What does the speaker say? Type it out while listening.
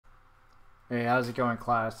Hey, how's it going,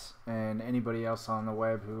 class? And anybody else on the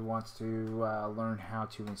web who wants to learn how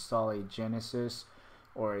to install a Genesis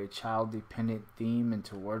or a child-dependent theme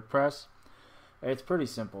into WordPress? It's pretty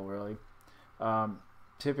simple, really.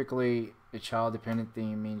 Typically, a child-dependent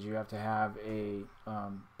theme means you have to have a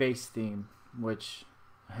base theme, which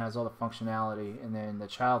has all the functionality, and then the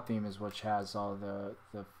child theme is which has all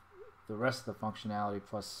the rest of the functionality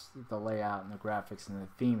plus the layout and the graphics and the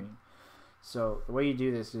theming. So the way you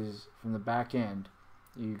do this is from the back end,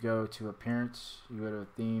 you go to Appearance, you go to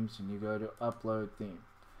Themes, and you go to Upload Theme.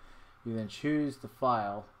 You then choose the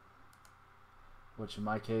file, which in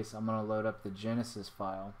my case I'm going to load up the Genesis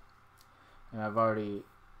file, and I've already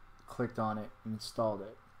clicked on it and installed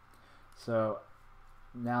it. So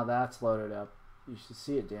now that's loaded up. You should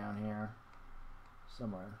see it down here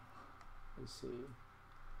somewhere. Let's see.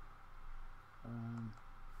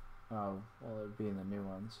 Oh, well, it'd be in the new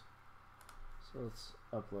ones. So let's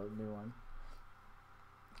upload a new one.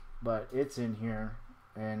 But it's in here,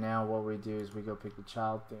 and now what we do is we go pick the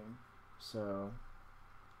child theme. So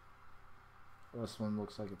this one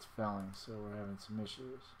looks like it's failing, so we're having some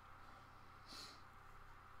issues.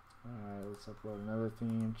 Alright, let's upload another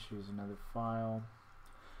theme, choose another file.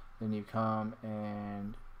 Then you come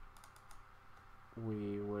and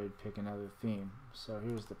we would pick another theme. So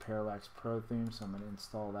here's the Parallax Pro theme, so I'm going to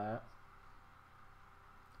install that.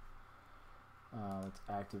 Let's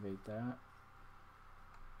activate that.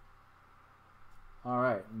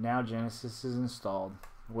 Alright, now Genesis is installed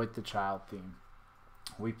with the child theme.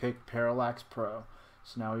 We picked Parallax Pro,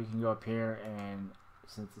 so now we can go up here and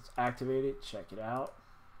since it's activated, check it out.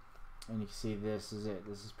 And you can see this is it.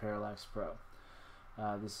 This is Parallax Pro.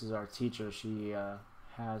 This is our teacher. She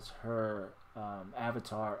has her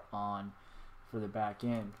avatar on for the back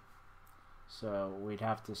end. So we'd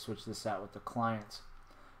have to switch this out with the clients.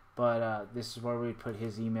 But this is where we put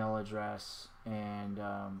his email address, and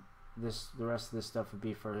the rest of this stuff would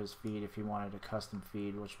be for his feed if he wanted a custom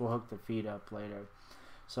feed, which we'll hook the feed up later.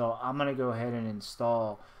 So I'm going to go ahead and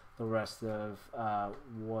install the rest of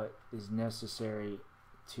what is necessary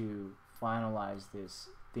to finalize this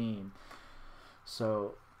theme.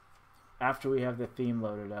 So after we have the theme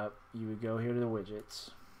loaded up, you would go here to the widgets,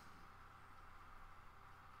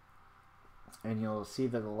 and you'll see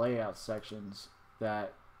that the layout sections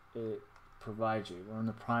that it provides you. We're in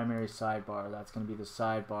the primary sidebar. That's going to be the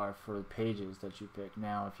sidebar for the pages that you pick.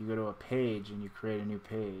 Now if you go to a page and you create a new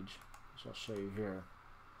page, which I'll show you here,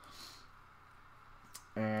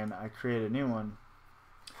 and I create a new one,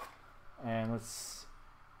 and let's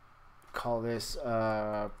call this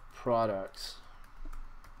products.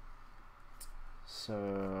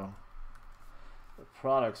 So the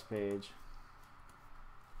products page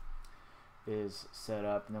is set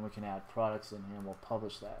up, and then we can add products in here, and we'll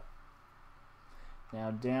publish that. Now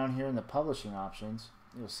down here in the publishing options,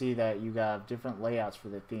 you'll see that you got different layouts for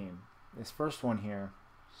the theme. This first one here,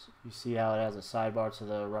 you see how it has a sidebar to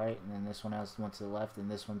the right, and then this one has one to the left, and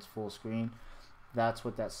this one's full screen. That's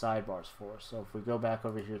what that sidebar is for. So if we go back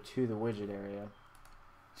over here to the widget area,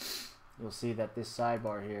 you'll see that this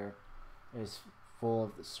sidebar here is full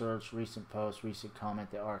of the search, recent posts, recent comment,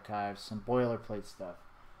 the archives, some boilerplate stuff.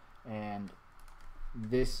 And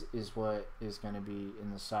this is what is going to be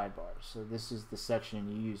in the sidebar. So this is the section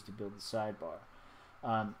you use to build the sidebar.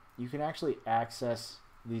 You can actually access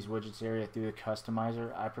these widgets area through the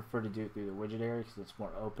customizer. I prefer to do it through the widget area because it's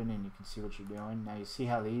more open and you can see what you're doing. Now you see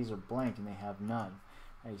how these are blank and they have none.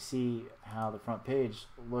 Now you see how the front page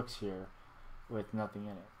looks here with nothing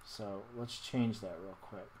in it. So let's change that real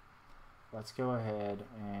quick. Let's go ahead,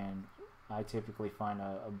 and I typically find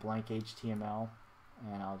a blank HTML,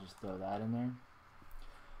 and I'll just throw that in there,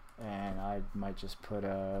 and I might just put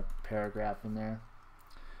a paragraph in there.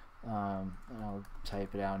 I'll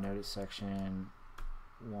type it out, notice section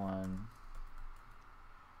 1, and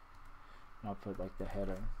I'll put like the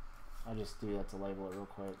header. I'll just do that to label it real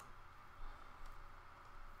quick,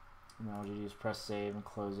 and then I'll just press save and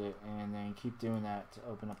close it, and then keep doing that to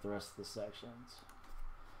open up the rest of the sections.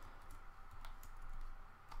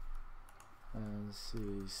 Let's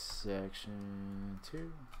see, section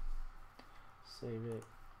 2, save it,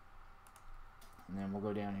 and then we'll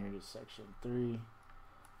go down here to section 3,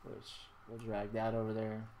 which we'll drag that over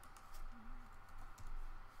there.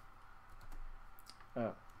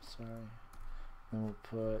 Oh, sorry. Then we'll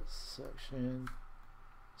put section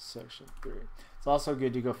 3. It's also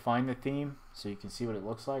good to go find the theme so you can see what it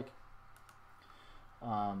looks like.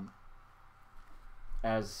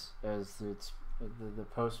 As it's the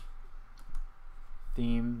post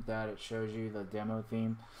theme that it shows you, the demo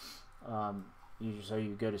theme. So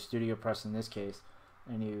you go to Studio Press in this case,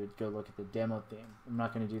 and you would go look at the demo theme. I'm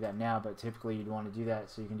not going to do that now, but typically you'd want to do that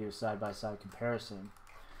so you can do a side-by-side comparison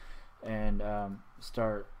and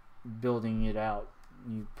start building it out.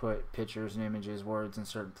 You put pictures and images, words in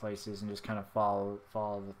certain places, and just kind of follow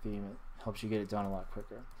the theme. It helps you get it done a lot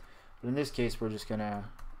quicker. But in this case, we're just going to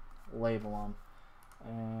label them.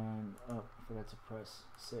 And oh, I forgot to press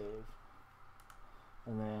save.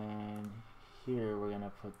 And then here we're going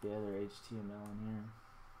to put the other HTML in here.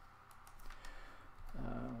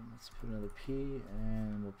 Let's put another P,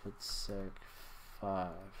 and we'll put sec5.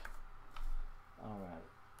 Alright,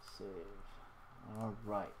 save.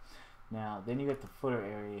 Alright. Now, then you get the footer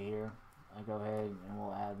area here. I go ahead and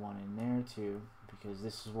we'll add one in there too, because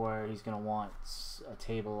this is where he's going to want a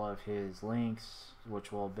table of his links,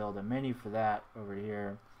 which we'll build a menu for that over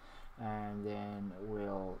here. And then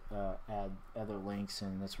we'll add other links,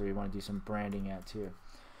 and that's where you want to do some branding at too.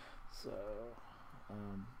 So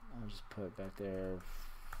I'll just put it back there,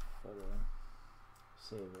 photo,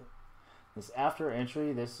 save it. This after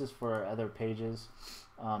entry, this is for other pages.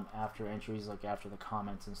 After entries, like after the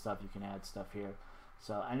comments and stuff, you can add stuff here.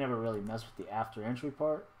 So I never really mess with the after entry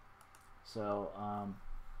part. So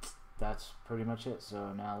that's pretty much it.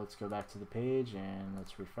 So now let's go back to the page and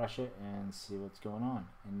let's refresh it and see what's going on.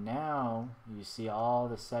 And now you see all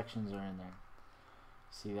the sections are in there.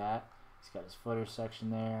 See that? He's got his footer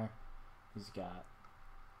section there. He's got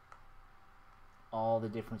all the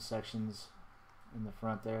different sections in the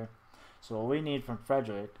front there. So what we need from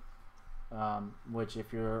Frederick, which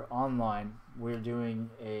if you're online, we're doing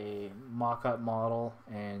a mock-up model,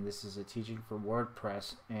 and this is a teaching for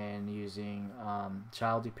WordPress and using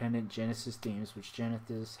child-dependent Genesis themes, which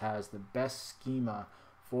Genesis has the best schema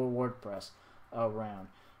for WordPress around.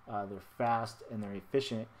 They're fast and they're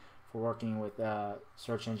efficient for working with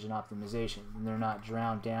search engine optimization, and they're not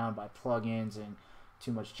drowned down by plugins and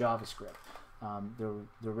too much JavaScript.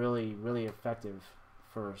 They're really effective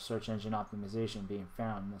for search engine optimization being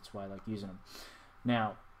found. That's why I like using them.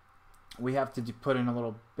 Now we have to put in a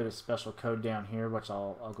little bit of special code down here, which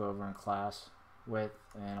I'll go over in class with,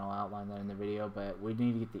 and I'll outline that in the video. But we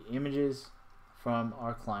need to get the images from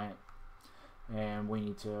our client, and we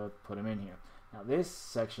need to put them in here. Now this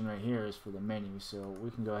section right here is for the menu, so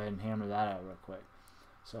we can go ahead and hammer that out real quick.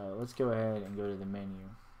 So let's go ahead and go to the menu.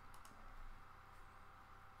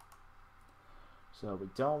 So we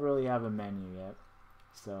don't really have a menu yet.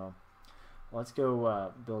 So let's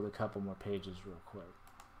go build a couple more pages real quick.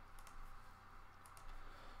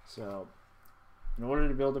 So in order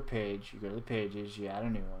to build a page, you go to the pages, you add a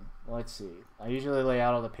new one. Let's see. I usually lay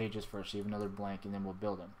out all the pages first, even though they're blank, and then we'll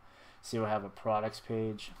build them. See, we'll have a products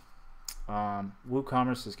page.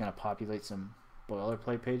 WooCommerce is going to populate some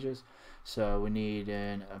boilerplate pages. So we need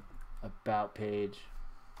an about page.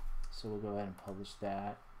 So we'll go ahead and publish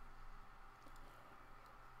that.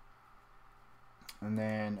 And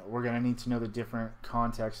then we're going to need to know the different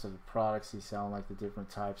context of the products he's selling, like the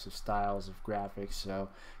different types of styles of graphics. So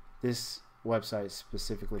this website is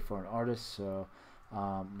specifically for an artist, so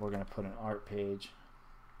we're going to put an art page.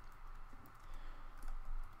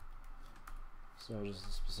 So just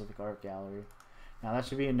a specific art gallery. Now that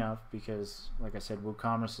should be enough, because like I said,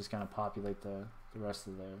 WooCommerce is going to populate the rest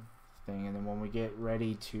of the thing. And then when we get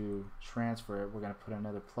ready to transfer it, we're going to put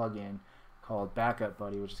another plugin called Backup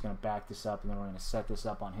Buddy, which is going to back this up, and then we're going to set this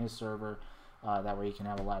up on his server. That way you can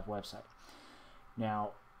have a live website. Now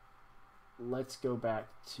let's go back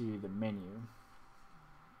to the menu,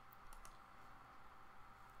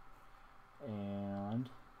 and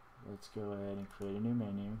let's go ahead and create a new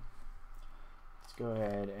menu. Let's go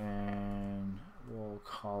ahead and we'll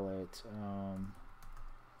call it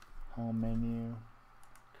home menu,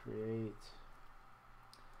 create.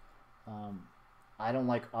 I don't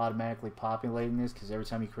like automatically populating this, because every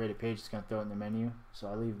time you create a page, it's going to throw it in the menu. So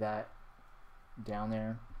I leave that down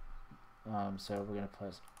there. So we're going to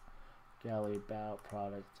put gallery about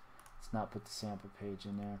product. Let's not put the sample page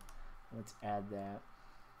in there. Let's add that.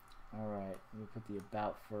 Alright, we'll put the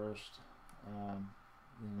about first.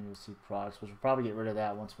 Then you'll see products, which we'll probably get rid of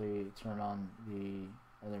that once we turn on the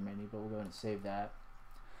other menu, but we'll go ahead and save that.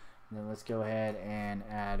 And then let's go ahead and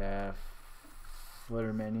add a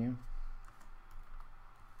footer menu.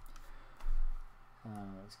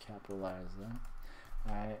 Let's capitalize that.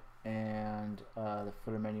 Alright, and the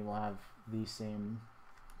footer menu will have the same,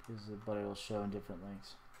 but it will show in different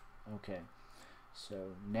links. Okay, so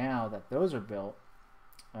now that those are built,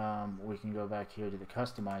 we can go back here to the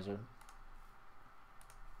customizer,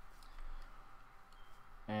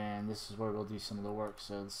 and this is where we'll do some of the work.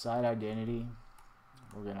 So the site identity,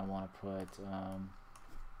 we're going to want to put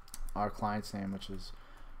our client's name, which is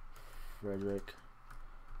Frederick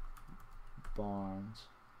Barnes.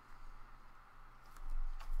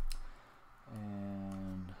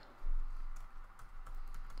 And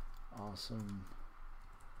awesome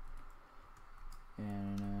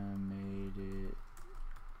animated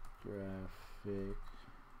graphic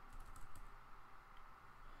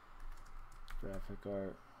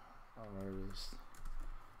art artist,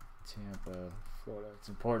 Tampa, Florida. It's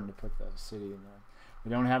important to put the city in there.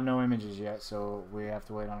 We don't have no images yet, so we have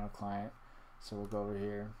to wait on our client. So we'll go over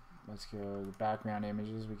here. Let's go to the background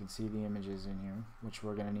images. We can see the images in here, which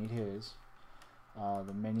we're going to need his.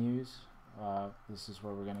 The menus. This is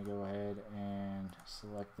where we're going to go ahead and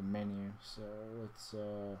select the menu. So let's,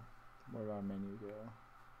 where did our menu go?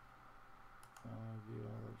 View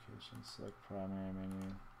all locations, select primary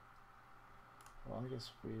menu. Well, I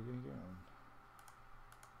guess we didn't get one.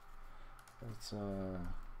 Let's, we'll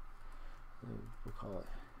call it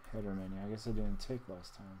header menu. I guess I didn't take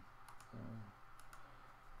last time. So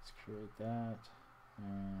let's create that,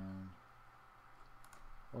 and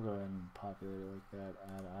we'll go ahead and populate it like that.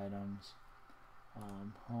 Add items,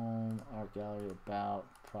 home, art gallery, about,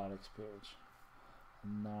 products page.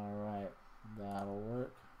 And alright, that'll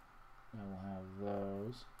work. Now we'll have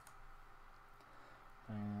those.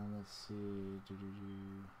 And let's see,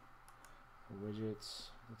 widgets.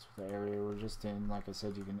 That's the area we're just in. Like I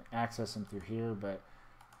said, you can access them through here, but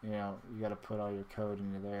you know, you got to put all your code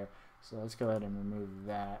into there. So let's go ahead and remove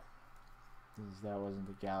that, because that wasn't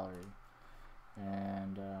the gallery,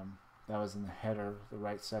 and that was in the header, the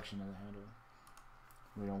right section of the header.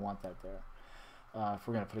 We don't want that there. If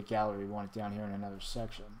we're going to put a gallery, we want it down here in another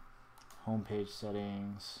section. Homepage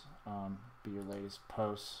settings, be your latest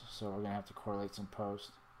posts. So we're going to have to correlate some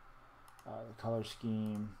posts. The color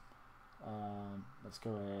scheme. Let's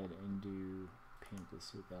go ahead and do pink.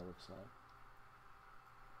 Let's see what that looks like.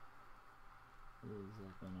 Is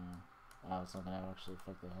that gonna? Oh, it's not gonna actually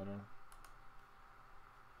affect the header.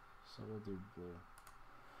 So we'll do blue.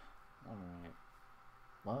 Alright.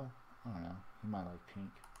 Well, I don't know. He might like pink.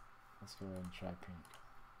 Let's go ahead and try pink.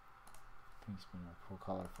 Pink's been a cool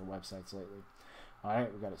color for websites lately.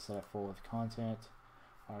 Alright, we got it set up full with content,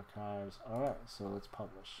 archives. Alright, so let's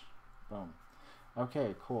publish. Boom.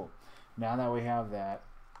 Okay, cool. Now that we have that,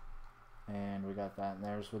 and we got that, and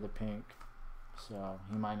there's with the pink. So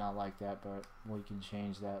he might not like that, but we can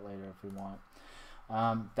change that later if we want.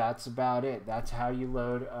 That's about it. That's how you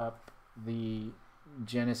load up the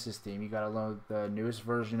Genesis theme. You got to load the newest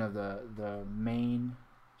version of the main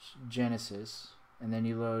Genesis, and then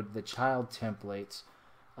you load the child templates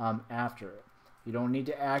after it. You don't need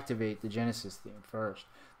to activate the Genesis theme first.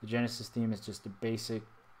 The Genesis theme is just a basic,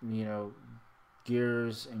 you know,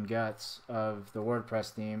 gears and guts of the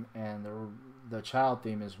WordPress theme, and the child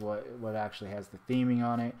theme is what actually has the theming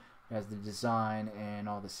on it, has the design and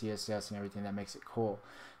all the CSS and everything that makes it cool.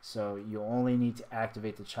 So you only need to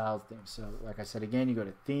activate the child theme. So like I said again, you go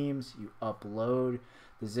to themes, you upload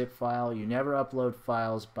the zip file. You never upload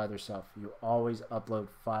files by themselves. You always upload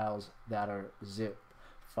files that are zip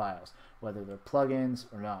files, whether they're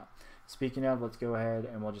plugins or not. Speaking of, let's go ahead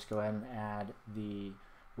and we'll just go ahead and add the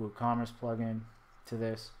WooCommerce plugin to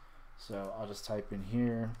this. So I'll just type in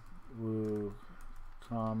here WooCommerce.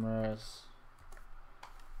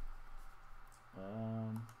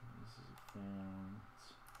 This is found.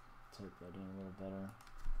 Let's type that in a little better.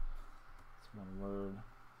 It's one word.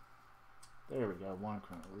 There we go. One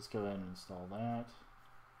kernel. Let's go ahead and install that.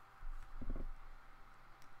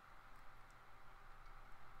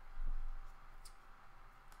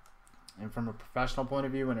 And from a professional point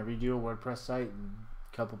of view, whenever you do a WordPress site,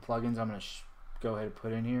 a couple plugins I'm going to go ahead and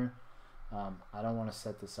put in here. I don't want to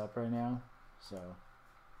set this up right now, so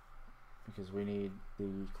because we need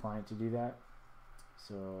the client to do that.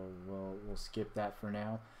 So we'll skip that for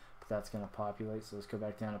now, but that's going to populate. So let's go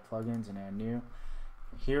back down to plugins and add new.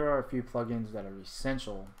 Here are a few plugins that are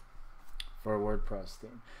essential for a WordPress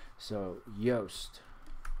theme. So Yoast.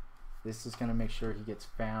 This is going to make sure he gets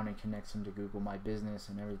found and connects him to Google My Business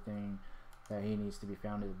and everything that he needs to be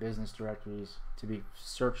found in the business directories to be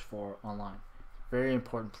searched for online. Very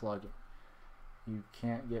important plugin. You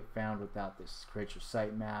can't get found without this. Create your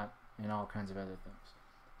sitemap and all kinds of other things.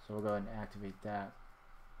 So we'll go ahead and activate that.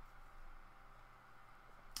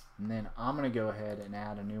 And then I'm going to go ahead and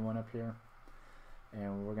add a new one up here.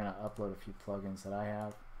 And we're going to upload a few plugins that I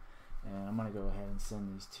have. And I'm going to go ahead and send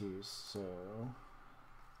these to you. So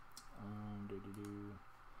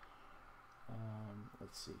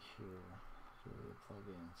let's see here. Here are the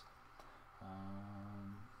plugins.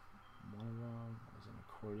 One of them is an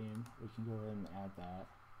accordion. We can go ahead and add that,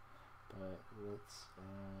 but let's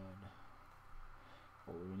add.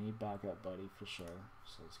 Well, we need Backup Buddy for sure.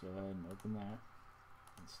 So let's go ahead and open that,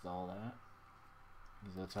 install that.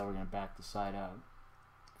 because that's how we're going to back the site up.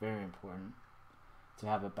 Very important to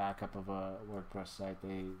have a backup of a WordPress site.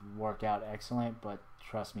 They work out excellent, but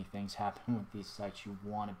trust me, things happen with these sites. You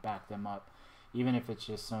want to back them up, even if it's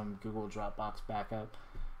just some Google Dropbox backup.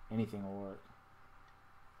 Anything will work.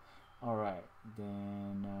 Alright,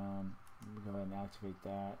 then we'll go ahead and activate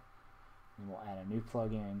that, and we'll add a new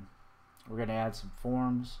plugin. We're going to add some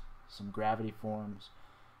forms, some gravity forms,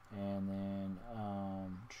 and then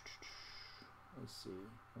let's see,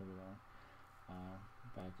 over there,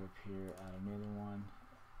 back up here, add another one,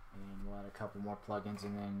 and we'll add a couple more plugins,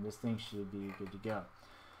 and then this thing should be good to go.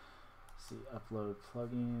 Let's see, upload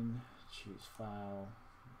plugin, choose file.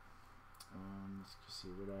 Let's see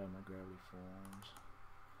where I have my gravity forms.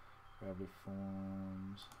 Gravity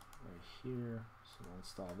forms right here, so we'll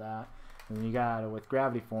install that. And then you got, with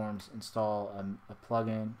gravity forms, install a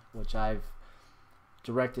plugin, which I've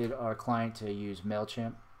directed our client to use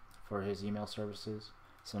MailChimp for his email services.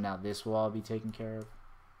 So now this will all be taken care of.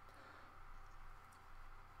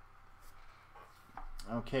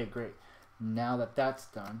 Okay, great. Now that that's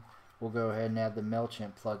done, we'll go ahead and add the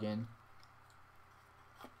MailChimp plugin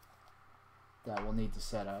that we'll need to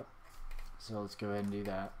set up. So let's go ahead and do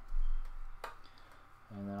that.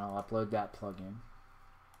 And then I'll upload that plugin.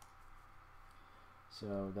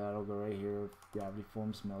 So that'll go right here, Gravity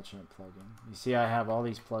Forms MailChimp plugin. You see I have all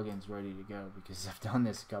these plugins ready to go because I've done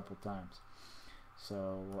this a couple times.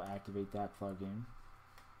 So we'll activate that plugin.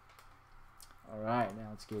 Alright, now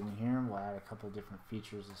let's get in here and we'll add a couple different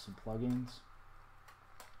features of some plugins.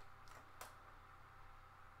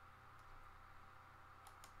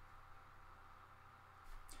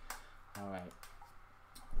 Alright,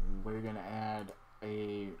 we're going to add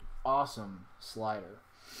a awesome slider.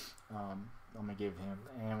 I'm going to give him,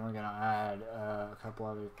 and we're going to add a couple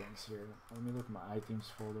other things here. Let me look at my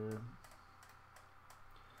iThemes folder.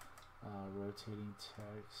 Rotating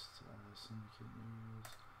text, syndicate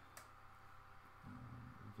news,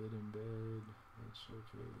 vid embed, vid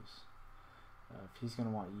showcase. If he's going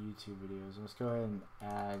to want YouTube videos, let's go ahead and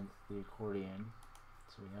add the accordion.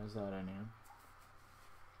 So he has that in here.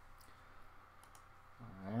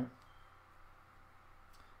 Alright.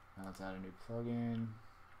 Now let's add a new plugin.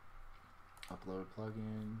 Upload a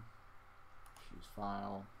plugin. Choose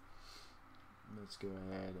file. Let's go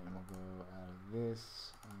ahead and we'll go out of this.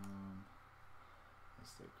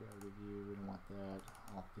 Let's take gravity view. We don't want that.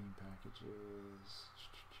 All theme packages.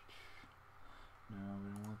 No, we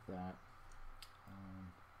don't want that.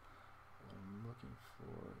 What I'm looking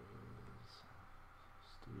for is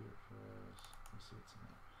WordPress. Let's see what's in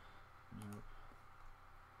there. Nope.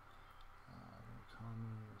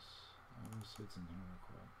 Commerce. Let's see what's in here real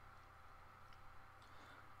quick.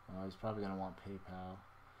 He's probably going to want PayPal.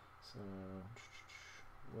 So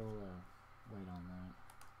we'll wait on that.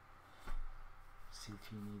 See if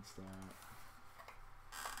he needs that.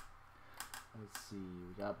 Let's see,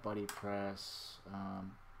 we got BuddyPress.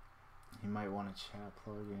 He might want a chat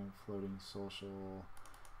plugin, floating social.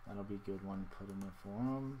 That'll be a good one to put in there for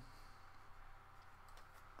him.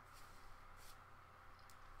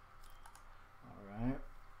 Alright.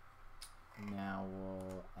 Now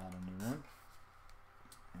we'll add a new one.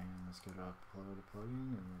 And let's go to upload a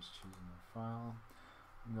plugin and let's choose a new file.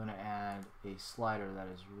 I'm going to add a slider that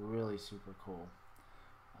is really super cool.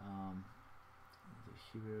 The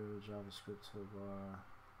hero, JavaScript toolbar,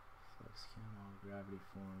 flex camo, gravity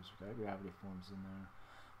forms. We've got gravity forms in there.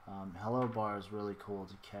 Hello bar is really cool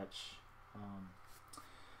to catch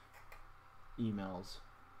emails.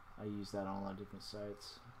 I use that on a lot of different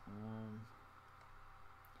sites.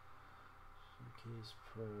 Showcase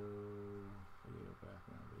Pro, video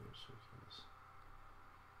background, video showcase,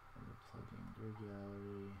 and the plugin grid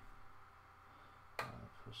gallery,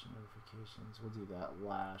 push notifications. We'll do that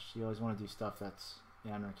last. You always want to do stuff that's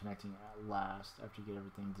interconnecting at last after you get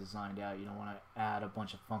everything designed out. You don't want to add a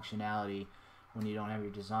bunch of functionality when you don't have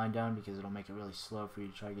your design done because it'll make it really slow for you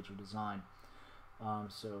to try to get your design.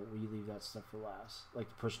 So we leave that stuff for last, like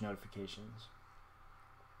the push notifications.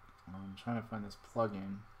 I'm trying to find this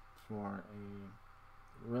plugin for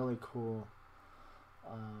a really cool,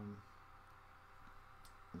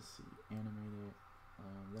 let's see, animate it,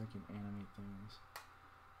 that can animate things,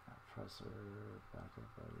 presser, backup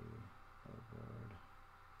buddy, board,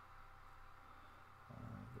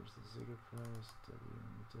 there's the Zigger press, W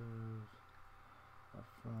and the dev, up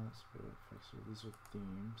front, spirit fixer, these are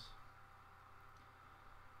themes.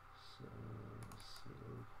 So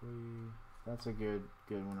soliloquy, that's a good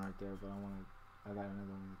one right there, but I got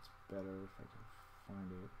another one that's better if I can find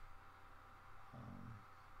it.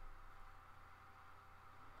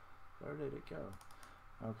 Where did it go?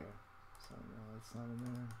 Okay, so no, that's not in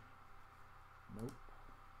there. Nope.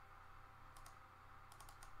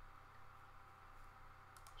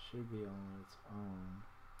 should be on its own.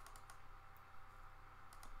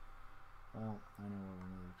 Well, I know where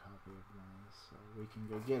another copy of one is, so we can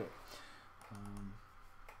go get it.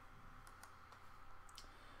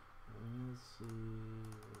 Let's see,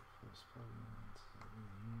 WordPress plugins in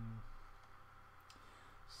here.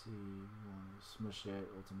 See, we want to smush it,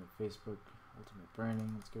 Ultimate Facebook, Ultimate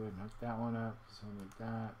Branding. Let's go ahead and hook that one up, because he'll need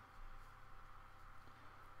that.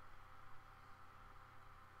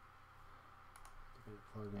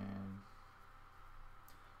 Plugin.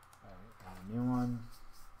 Alright, add a new one.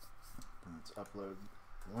 And let's upload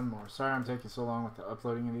one more. Sorry I'm taking so long with the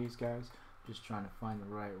uploading of these guys. Just trying to find the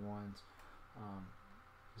right ones.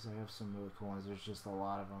 Because I have some really cool ones. There's just a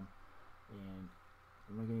lot of them. And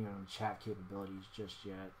I'm not going to get on chat capabilities just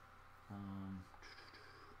yet.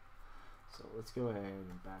 So let's go ahead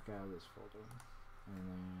and back out of this folder. And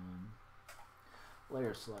then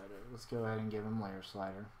layerSlider. Let's go ahead and give him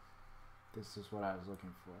layerSlider. This is what I was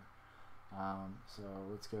looking for. So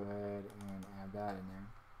let's go ahead and add that in there.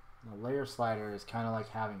 Now layerSlider is kind of like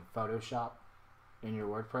having Photoshop in your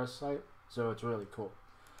WordPress site, so it's really cool.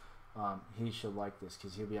 He should like this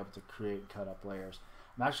because he'll be able to create and cut up layers.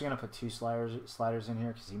 I'm actually going to put two sliders in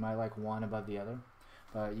here because he might like one above the other,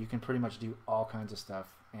 but you can pretty much do all kinds of stuff,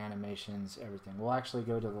 animations, everything. We'll actually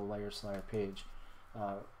go to the layerSlider page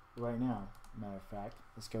right now. Matter of fact,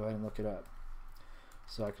 let's go ahead and look it up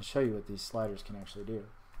so I can show you what these sliders can actually do.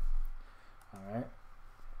 Alright,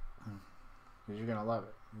 because you're gonna love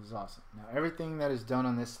it. This is awesome. Now everything that is done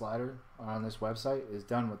on this slider or on this website is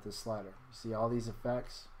done with this slider. You see all these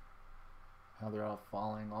effects, how they're all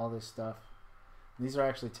falling, all this stuff. These are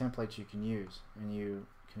actually templates you can use, and you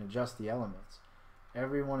can adjust the elements.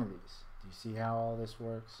 Every one of these. Do you see how all this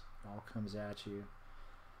works? It all comes at you.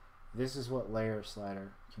 This is what layerSlider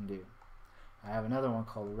can do. I have another one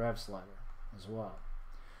called RevSlider as well.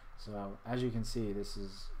 So as you can see, this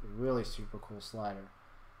is a really super cool slider.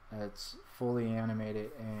 It's fully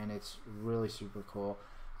animated and it's really super cool.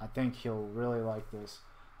 I think he'll really like this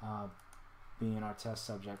being our test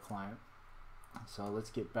subject client. So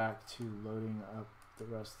let's get back to loading up the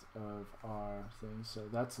rest of our things. So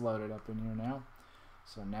that's loaded up in here now.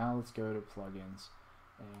 So now let's go to plugins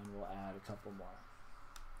and we'll add a couple more.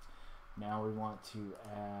 Now we want to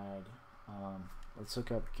add, let's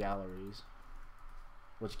look up galleries,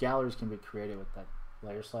 which galleries can be created with that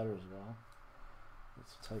layerSlider as well.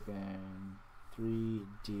 Let's type in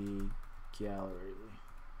 3D gallery.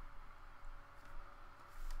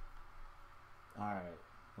 Alright,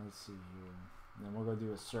 let's see here. And then we'll go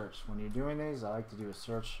do a search. When you're doing these, I like to do a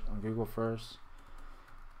search on Google first.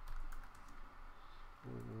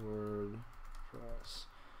 WordPress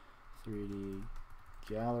 3D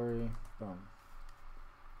gallery. Boom.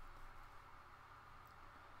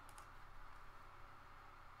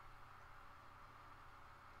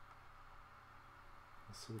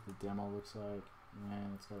 Let's see what the demo looks like.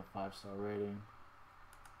 And it's got a 5-star rating.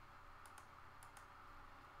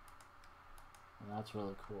 And that's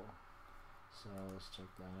really cool. So let's check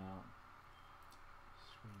that out.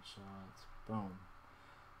 Screenshots. Boom.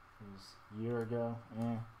 It was a year ago.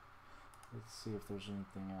 Let's see if there's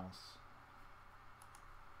anything else.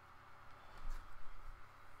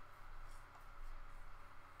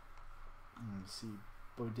 Let's see.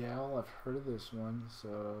 Bodell, I've heard of this one, so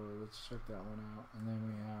let's check that one out. And then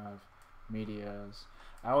we have medias.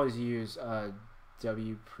 I always use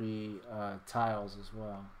WP tiles as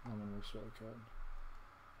well. That one looks really good.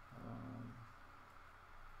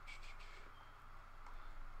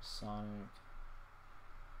 Sonic,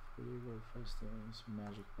 3D WordPress themes,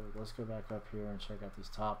 Magic Book. Let's go back up here and check out these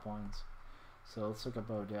top ones. So let's look at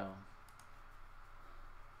Bodell.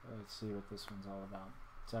 Let's see what this one's all about.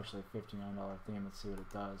 It's actually a $59 theme. Let's see what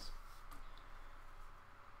it does.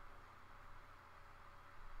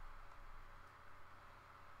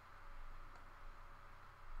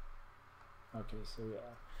 Okay, so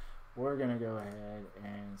yeah, we're gonna go ahead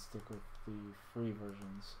and stick with the free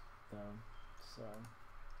versions though. So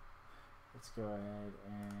let's go ahead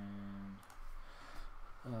and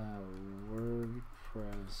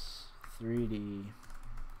WordPress 3D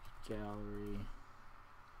gallery.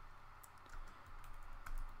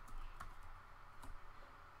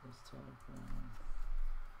 Let's type in.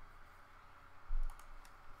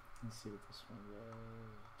 Let's see what this one does.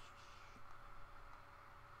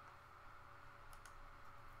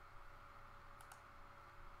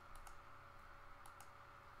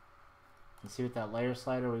 And see with that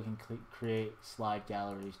layerSlider we can create slide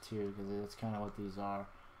galleries too, because that's kind of what these are.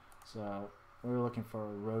 So we're looking for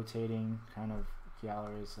a rotating kind of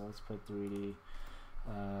gallery, so let's put 3D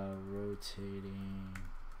rotating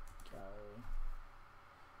gallery.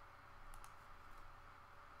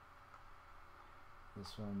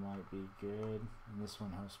 This one might be good. And this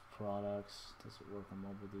one hosts products. Does it work on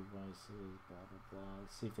mobile devices? Blah, blah, blah.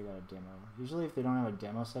 Let's see if they got a demo. Usually if they don't have a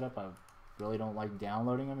demo set up, I really don't like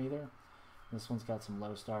downloading them either. This one's got some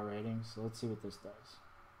low star ratings. So let's see what this does.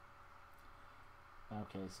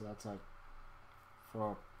 Okay, so that's like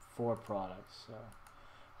for 4 products. So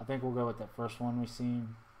I think we'll go with that first one we've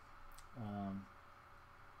seen.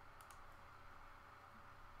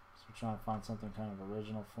 So we're trying to find something kind of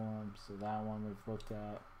original for them. So that one we've looked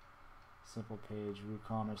at. Simple page,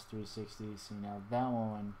 WooCommerce 360. See, now that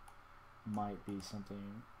one might be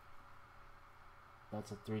something.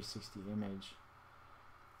 That's a 360 image.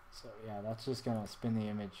 So yeah, that's just gonna spin the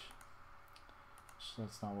image.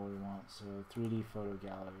 That's not what we want. So 3D photo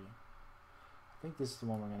gallery. I think this is the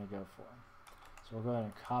one we're gonna go for. So we'll go ahead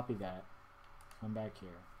and copy that. Come back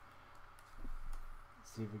here.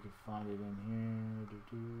 See if we can find it in here.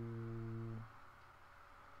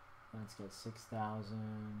 That's got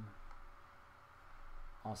 6,000.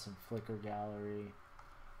 Awesome Flickr gallery.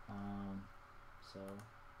 So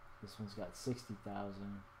this one's got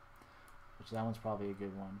 60,000, which that one's probably a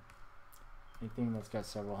good one. Anything that's got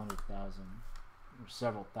several hundred thousand or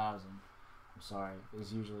several thousand, I'm sorry,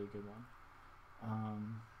 is usually a good one.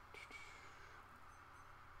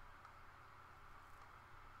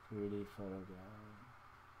 3D photo gallery.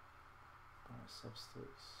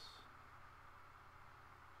 Substicks.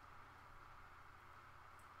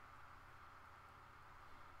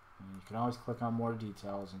 And you can always click on more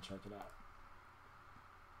details and check it out.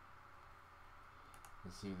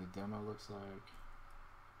 Let's see what the demo looks like.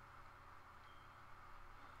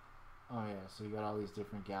 Oh yeah, so you got all these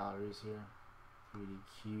different galleries here. 3D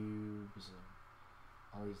cubes and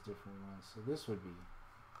all these different ones. So this would be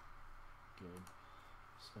good.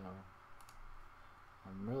 So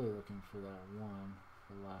I'm really looking for that one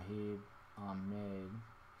for Lahib Ahmed.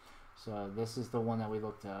 So this is the one that we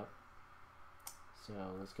looked up. So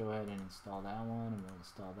let's go ahead and install that one, and we'll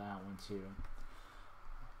install that one too.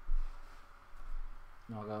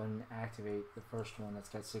 And I'll go ahead and activate the first one that's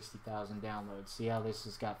got 60,000 downloads. See how this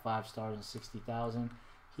has got 5 stars and 60,000?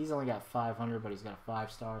 He's only got 500, but he's got a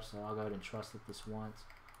 5-star, so I'll go ahead and trust it this once.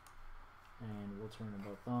 And we'll turn them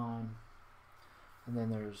both on. And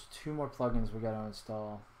then there's 2 more plugins we got to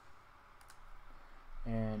install,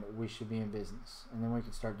 and we should be in business. And then we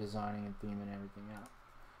can start designing and theming everything out.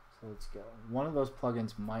 So let's go. One of those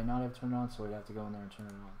plugins might not have turned on, so we'd have to go in there and turn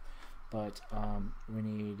it on. But we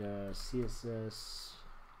need CSS.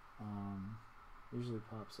 Usually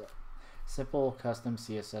pops up. Simple custom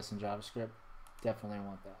CSS and JavaScript. Definitely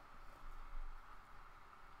want that.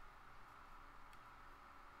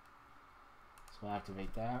 So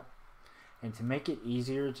activate that. And to make it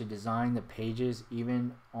easier to design the pages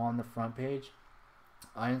even on the front page,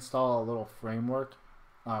 I install a little framework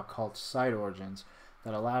called Site Origins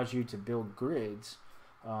that allows you to build grids,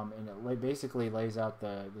 and it basically lays out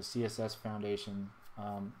the CSS foundation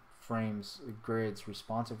frames, grids,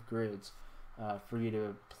 responsive grids for you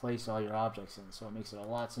to place all your objects in. So it makes it a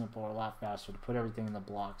lot simpler, a lot faster to put everything in the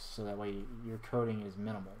blocks, so that way your coding is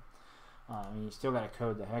minimal. And you still got to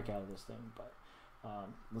code the heck out of this thing, but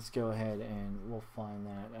let's go ahead and we'll find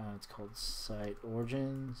that. It's called Site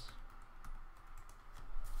Origins.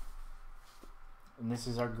 And this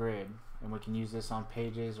is our grid, and we can use this on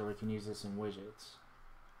pages or we can use this in widgets.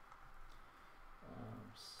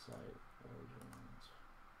 Site Origins.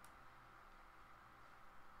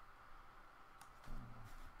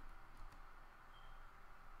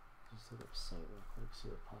 Just look up site real quick, see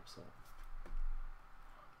what pops up.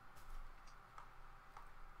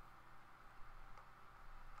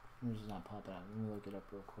 It's just not popping out. Let me look it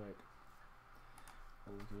up real quick.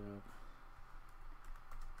 I'll look it up.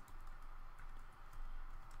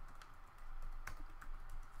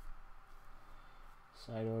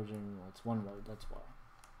 Site origin, well, it's one word, that's why.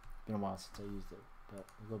 It's been a while since I used it. But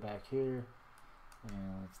we'll go back here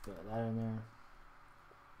and let's get that in there.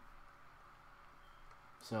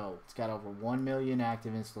 So it's got over 1 million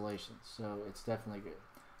active installations, so it's definitely good.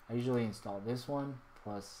 I usually install this one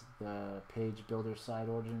plus the page builder site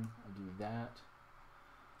origin. I do that,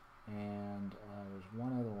 and there's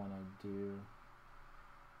one other one I do.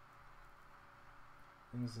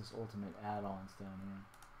 I think it's this ultimate add-ons down here.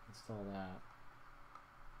 Install that.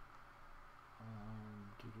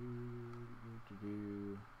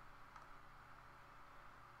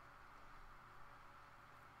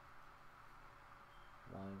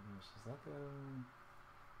 Live mesh, is that the other one?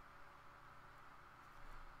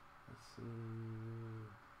 Let's see.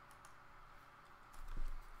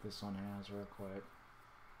 This one has real quick.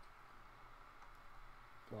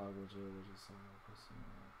 Blog widget,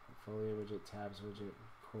 portfolio widget, tabs widget,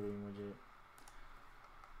 recording widget.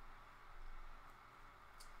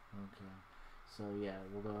 Okay. So yeah,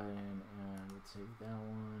 we'll go ahead and we'll take that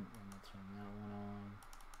one and we'll turn that one on.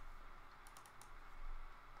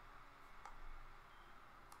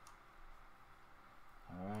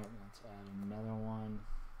 Alright, let's add another one.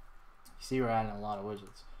 You see we're adding a lot of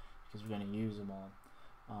widgets because we're going to use them all.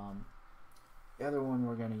 The other one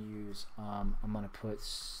we're going to use, I'm going to put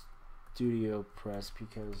Studio Press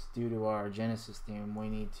because due to our Genesis theme we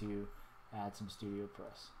need to add some Studio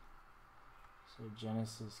Press. So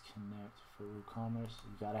Genesis Connect for WooCommerce,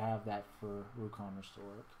 you got to have that for WooCommerce to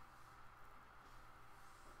work.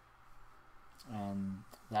 And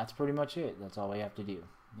that's pretty much it. That's all we have to do.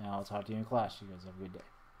 Now I'll talk to you in class. You guys have a good day.